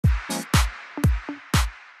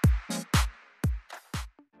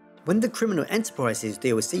When the Criminal Enterprises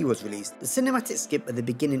DLC was released, the cinematic skip at the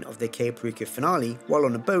beginning of the Cayo Perico finale while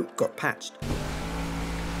on a boat got patched.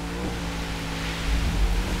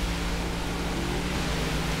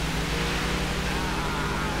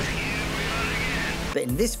 But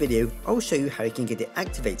in this video, I'll show you how you can get it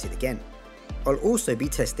activated again. I'll also be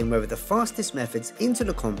testing whether the fastest methods into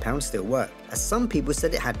the compound still work, as some people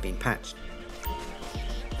said it had been patched.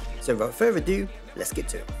 So without further ado, let's get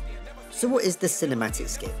to it. So what is the cinematic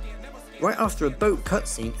skip? Right after a boat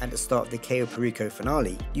cutscene at the start of the Cayo Perico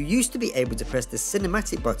finale, you used to be able to press the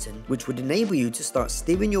cinematic button, which would enable you to start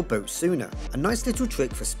steering your boat sooner, a nice little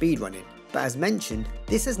trick for speedrunning. But as mentioned,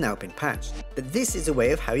 this has now been patched, but this is a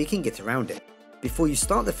way of how you can get around it. Before you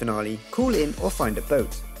start the finale, call in or find a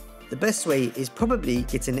boat. The best way is probably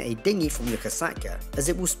getting a dinghy from your Casaca, as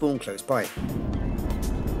it will spawn close by.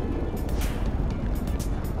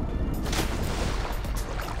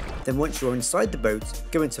 Then once you are inside the boat,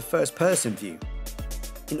 go into first person view.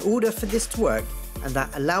 In order for this to work, and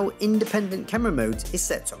that allow independent camera mode is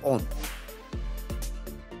set to on.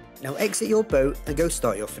 Now exit your boat and go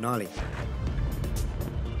start your finale.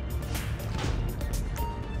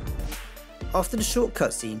 After the short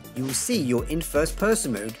cutscene, you will see you're in first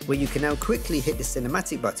person mode, where you can now quickly hit the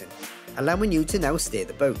cinematic button, allowing you to now steer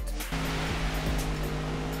the boat.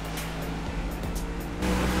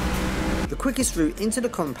 The quickest route into the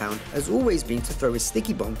compound has always been to throw a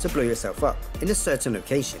sticky bomb to blow yourself up in a certain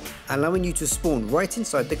location, allowing you to spawn right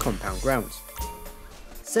inside the compound grounds.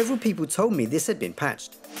 Several people told me this had been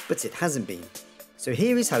patched, but it hasn't been. So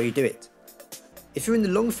here is how you do it. If you're in the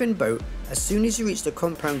long fin boat, as soon as you reach the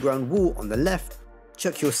compound ground wall on the left,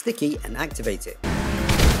 chuck your sticky and activate it.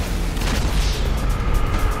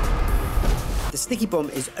 The sticky bomb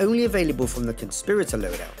is only available from the Conspirator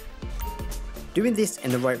loadout. Doing this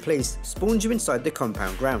in the right place spawns you inside the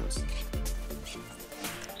compound grounds.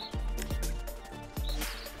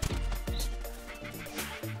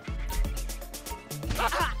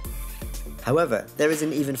 However, there is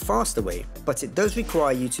an even faster way, but it does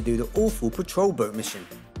require you to do the awful patrol boat mission.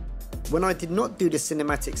 When I did not do the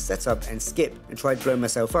cinematic setup and skip and tried blowing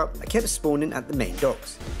myself up, I kept spawning at the main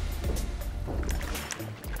docks.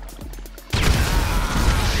 Here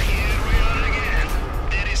we are again.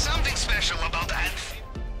 There is something special about that.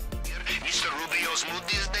 Mr. Rubio's mood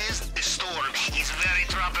these days, the storm is very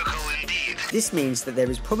tropical indeed. This means that there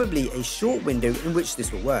is probably a short window in which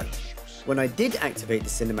this will work. When I did activate the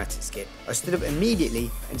cinematic skip, I stood up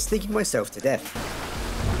immediately and sticking myself to death.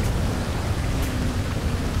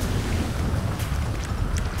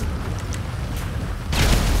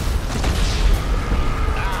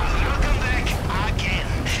 Welcome back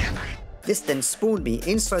again. This then spawned me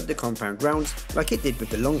inside the compound grounds like it did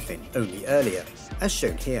with the longfin only earlier, as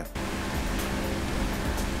shown here.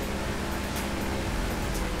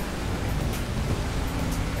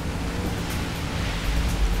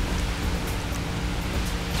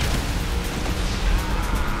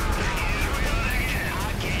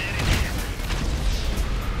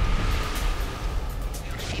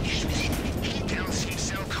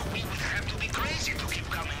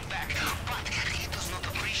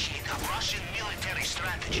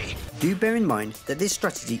 Do bear in mind that this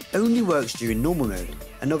strategy only works during normal mode,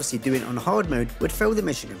 and obviously doing it on hard mode would fail the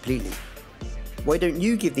mission completely. Why don't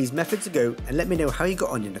you give these methods a go and let me know how you got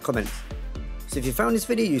on in the comments. So if you found this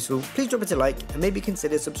video useful, please drop it a like and maybe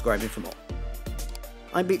consider subscribing for more.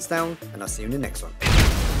 I'm BeatsDown, and I'll see you in the next one.